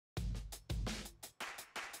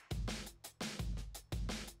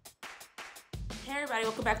Hey everybody,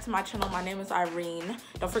 welcome back to my channel. My name is Irene.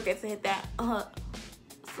 Don't forget to hit that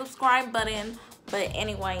subscribe button. But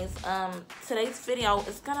anyways, today's video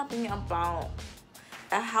is gonna be about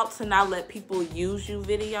a how to not let people use you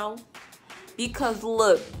video. Because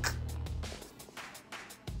look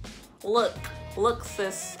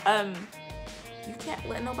sis, you can't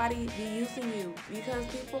let nobody be using you because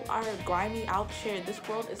people are grimy out here. This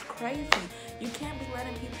world is crazy. You can't be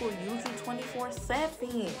letting people use you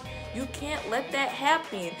 24/7. You can't let that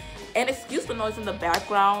happen. And excuse the noise in the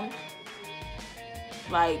background.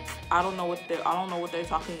 Like I don't know what they're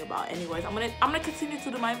talking about. Anyways, I'm gonna continue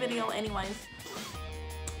to do my video anyways.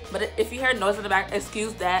 But if you hear noise in the back,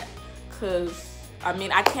 excuse that, cause I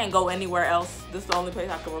mean I can't go anywhere else. This is the only place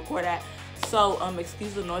I can record at. So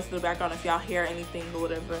excuse the noise in the background if y'all hear anything or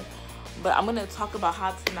whatever. But I'm gonna talk about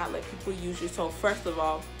how to not let people use you. So first of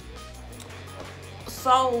all,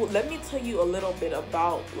 so let me tell you a little bit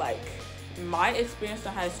about like my experience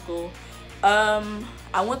in high school.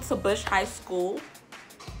 I went to Bush High School,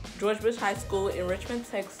 George Bush High School in Richmond,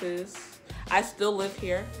 Texas. I still live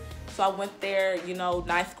here. So I went there, you know,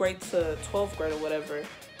 9th grade to 12th grade or whatever.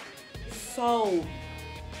 So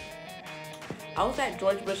I was at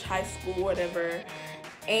George Bush High School or whatever,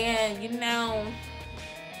 and you know,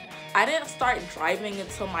 I didn't start driving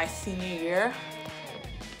until my senior year.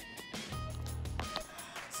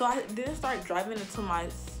 So I didn't start driving until my,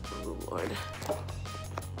 oh Lord.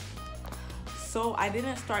 So I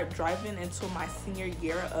didn't start driving until my senior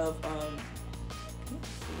year of,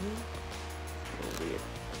 weird.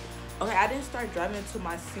 Okay, I didn't start driving until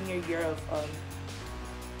my senior year of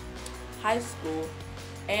high school,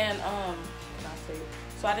 and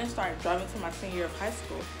so I didn't start driving until my senior year of high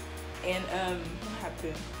school, and what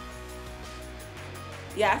happened?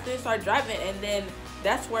 Yeah, I didn't start driving, and then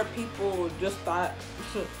that's where people just thought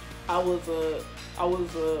I was a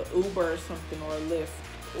Uber or something, or a Lyft,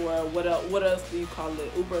 or what else do you call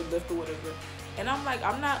it? Uber, Lyft, or whatever. And I'm like,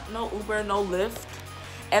 I'm not no Uber, no Lyft.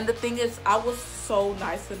 And the thing is, I was so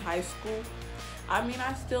nice in high school. I mean,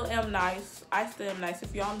 I still am nice.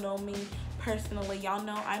 If y'all know me personally, y'all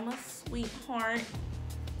know I'm a sweetheart.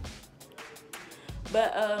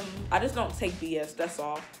 But I just don't take BS, that's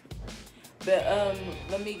all. But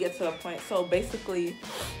let me get to the point. So basically,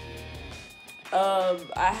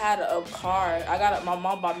 I had a car. My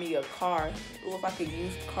mom bought me a car. It was like a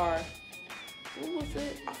used car. What was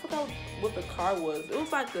it? I forgot what the car was. It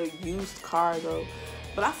was like a used car though,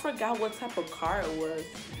 but I forgot what type of car it was.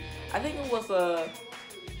 I think it was a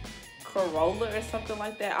Corolla or something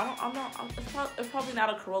like that. It's probably not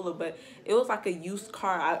a Corolla, but it was like a used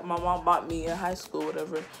car my mom bought me in high school,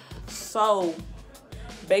 whatever. So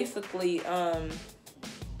basically,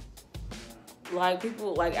 like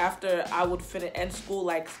people, like after I would finish end school,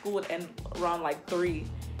 like school would end around like 3,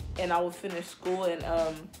 and I would finish school, and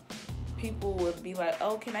people would be like,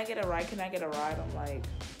 oh, can I get a ride? Can I get a ride? I'm like,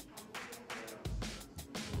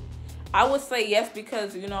 I would say yes,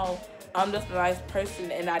 because you know, I'm just a nice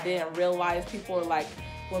person, and I didn't realize people were like,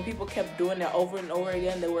 when people kept doing it over and over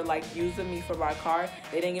again, they were like using me for my car.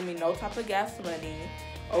 They didn't give me no type of gas money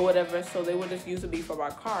or whatever, so they were just using me for my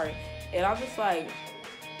car. And I'm just like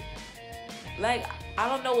I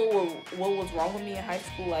don't know what was wrong with me in high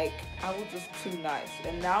school. Like I was just too nice,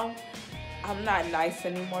 and now I'm not nice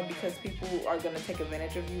anymore because people are gonna take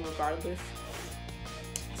advantage of you regardless.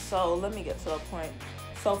 So let me get to the point.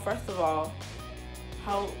 So first of all,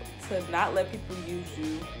 how to not let people use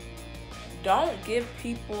you. Don't give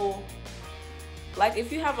people, like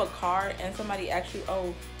if you have a car and somebody asks you,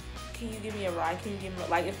 oh, can you give me a ride? Can you give me,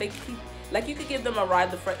 like if they keep, like you could give them a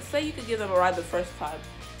ride say you could give them a ride the first time,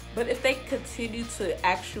 but if they continue to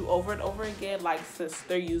ask you over and over again, like sis,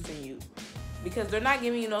 they're using you, because they're not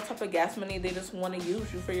giving you no type of gas money. They just want to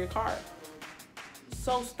use you for your car.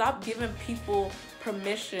 So stop giving people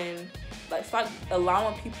permission. Like stop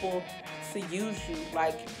allowing people to use you.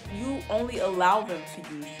 Like you only allow them to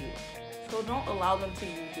use you, so don't allow them to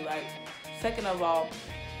use you. Like second of all,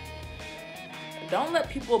 don't let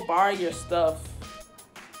people borrow your stuff.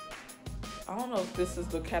 I don't know if this is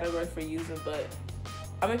the category for using, but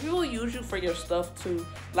I mean people use you for your stuff too,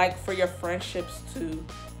 like for your friendships too,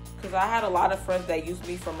 because I had a lot of friends that used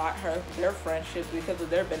me for their friendships because of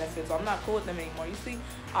their benefits. I'm not cool with them anymore. You see,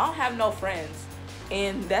 I don't have no friends,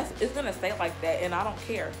 and it's gonna stay like that, and I don't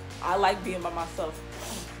care. I like being by myself.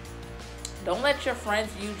 Don't let your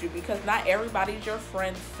friends use you, because not everybody's your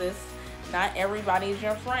friend, sis. Not everybody's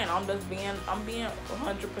your friend. I'm being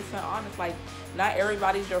 100% honest. Like not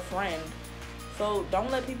everybody's your friend. So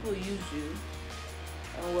don't let people use you.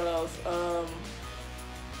 And what else?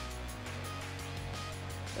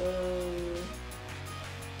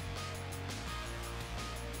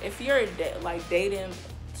 if you're like dating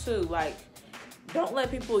too, like, don't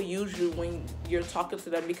let people use you when you're talking to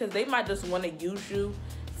them, because they might just want to use you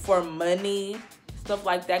for money, stuff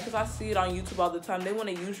like that. Because I see it on YouTube all the time. They want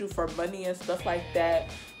to use you for money and stuff like that,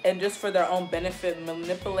 and just for their own benefit,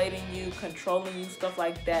 manipulating you, controlling you, stuff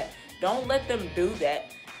like that. Don't let them do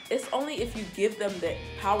that. It's only if you give them the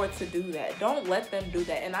power to do that. Don't let them do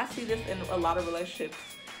that. And I see this in a lot of relationships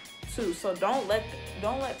too. So don't let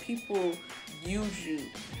people use you,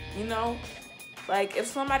 you know? Like, if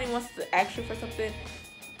somebody wants to ask you for something,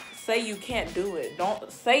 say you can't do it.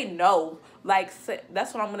 Don't say no. Like,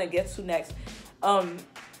 that's what I'm gonna get to next.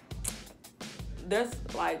 There's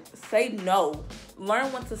like, say no.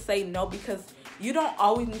 Learn when to say no, because you don't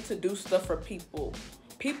always need to do stuff for people.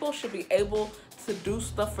 People should be able to do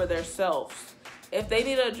stuff for themselves. If they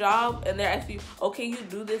need a job and they're asking you, okay, you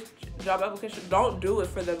do this job application, don't do it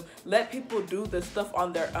for them. Let people do the stuff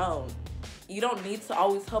on their own. You don't need to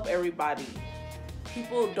always help everybody.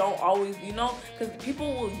 People don't always, you know, because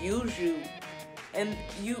people will use you, and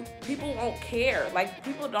people won't care. Like,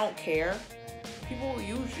 people don't care. People will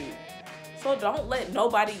use you. So don't let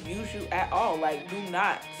nobody use you at all. Like, do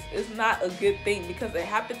not. It's not a good thing, because it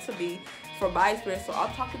happened to me from my experience. So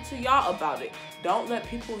I'm talking to y'all about it. Don't let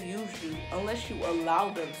people use you unless you allow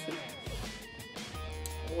them to.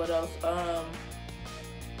 What else?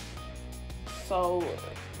 So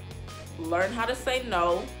learn how to say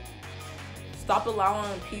no. Stop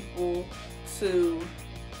allowing people to,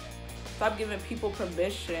 stop giving people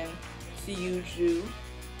permission to use you.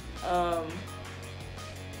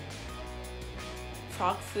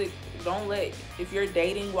 Toxic, don't let, if you're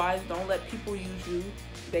dating wise, don't let people use you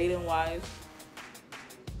dating wise.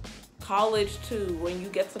 College too, when you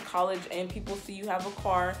get to college and people see you have a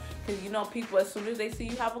car, because you know people, as soon as they see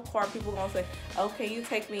you have a car, people gonna say, okay, you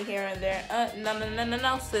take me here and there.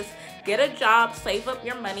 No, sis, get a job, save up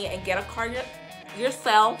your money, and get a car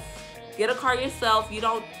yourself. Get a car yourself.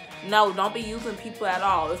 Don't be using people at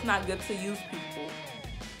all. It's not good to use people.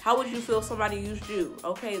 How would you feel if somebody used you?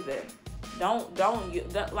 Okay then, don't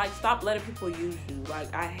like, stop letting people use you.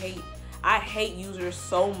 Like, I hate users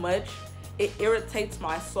so much. It irritates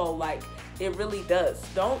my soul. Like, it really does.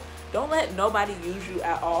 Don't let nobody use you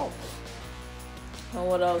at all. And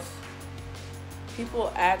what else?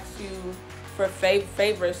 People ask you for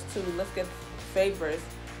favors too. Let's get favors,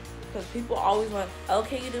 because people always want, oh,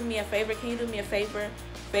 can you do me a favor? Can you do me a favor?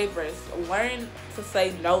 Favors. Learn to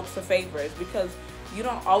say no to favors, because you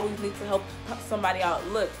don't always need to help somebody out.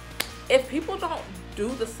 Look, if people don't do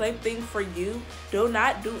the same thing for you, do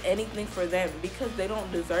not do anything for them, because they don't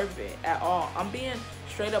deserve it at all. I'm being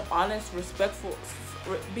straight up honest,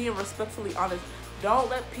 being respectfully honest. Don't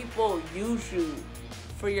let people use you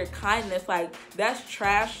for your kindness. Like, that's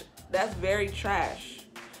trash. That's very trash.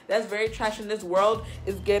 That's very trash, and this world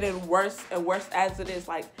is getting worse and worse as it is.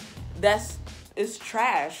 Like, it's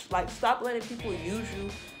trash. Like, stop letting people use you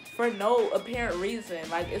for no apparent reason.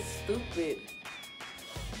 Like, it's stupid.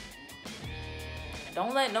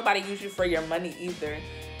 Don't let nobody use you for your money either.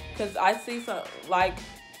 Because I see some, like,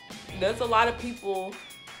 there's a lot of people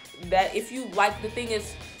that, if you, like, the thing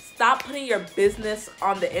is, stop putting your business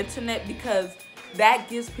on the internet, because that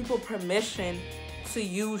gives people permission to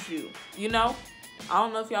use you, you know? I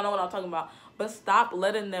don't know if y'all know what I'm talking about, but stop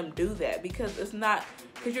letting them do that, because it's not,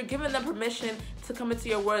 because you're giving them permission to come into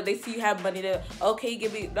your world. They see you have money, to, okay,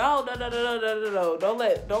 give me, no. Don't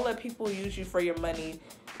let people use you for your money.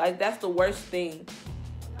 Like, that's the worst thing.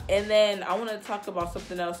 And then I want to talk about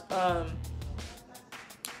something else.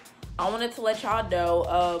 I wanted to let y'all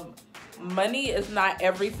know, money is not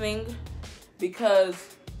everything,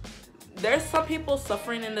 because there's some people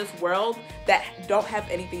suffering in this world that don't have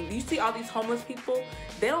anything. You see all these homeless people,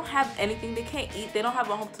 they don't have anything. They can't eat. They don't have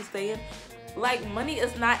a home to stay in. Like, money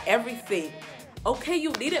is not everything. Okay,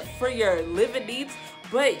 you need it for your living needs,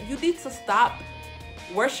 but you need to stop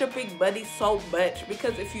worshiping money so much,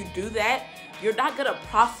 because if you do that, you're not gonna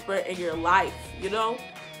prosper in your life, you know?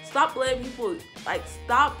 Stop letting people, like,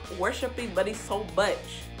 stop worshiping money so much.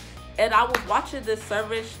 And I was watching this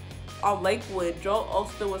service on Lakewood. Joel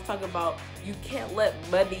Osteen was talking about, you can't let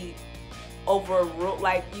money overrule,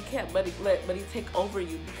 like, you can't let money take over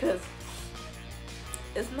you, because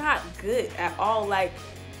it's not good at all. Like,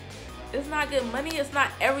 it's not good. Money is not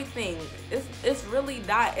everything. It's really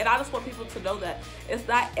not. And I just want people to know that it's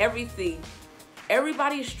not everything.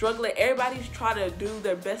 Everybody's struggling. Everybody's trying to do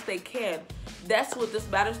their best they can. That's what this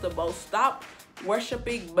matters the most. Stop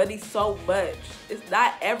worshiping money so much. It's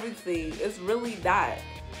not everything. It's really not.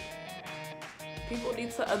 People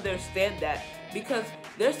need to understand that, because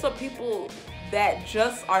there's some people that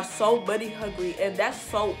just are so money hungry, and that's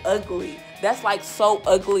so ugly. That's like so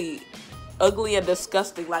ugly and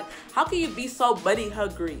disgusting. Like, how can you be so money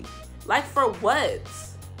hungry? Like, for what?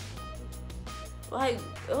 Like,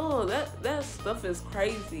 oh, that stuff is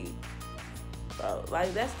crazy, bro.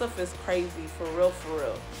 Like, that stuff is crazy, for real.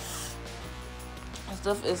 That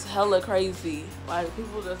stuff is hella crazy. Like,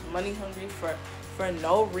 people just money hungry for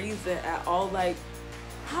no reason at all. Like,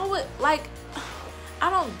 how it, like, I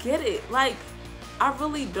don't get it. Like, I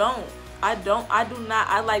really don't. I do not.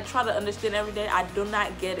 I like try to understand every day. I do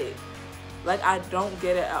not get it. Like, I don't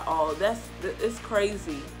get it at all. It's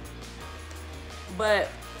crazy. But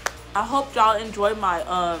I hope y'all enjoy my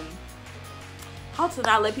how to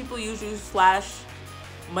not let people use you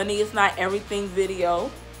 / money is not everything video.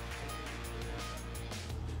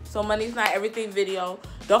 So money is not everything video.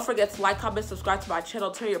 Don't forget to like, comment, subscribe to my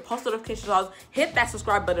channel, turn your post notifications on, hit that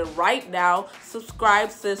subscribe button right now.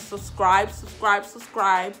 Subscribe, sis. Subscribe.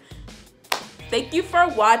 Thank you for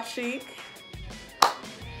watching.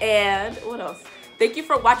 And what else? Thank you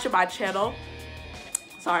for watching my channel.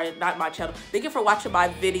 Sorry, not my channel. Thank you for watching my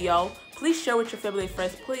video. Please share with your family and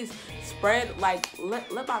friends. Please spread, like,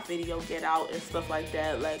 let my video get out and stuff like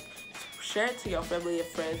that. Like, share it to your family and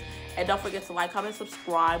friends. And don't forget to like, comment,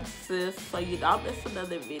 subscribe, sis, so you don't miss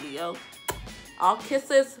another video. All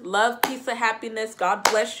kisses, love, peace, and happiness. God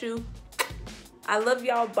bless you. I love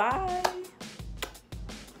y'all. Bye.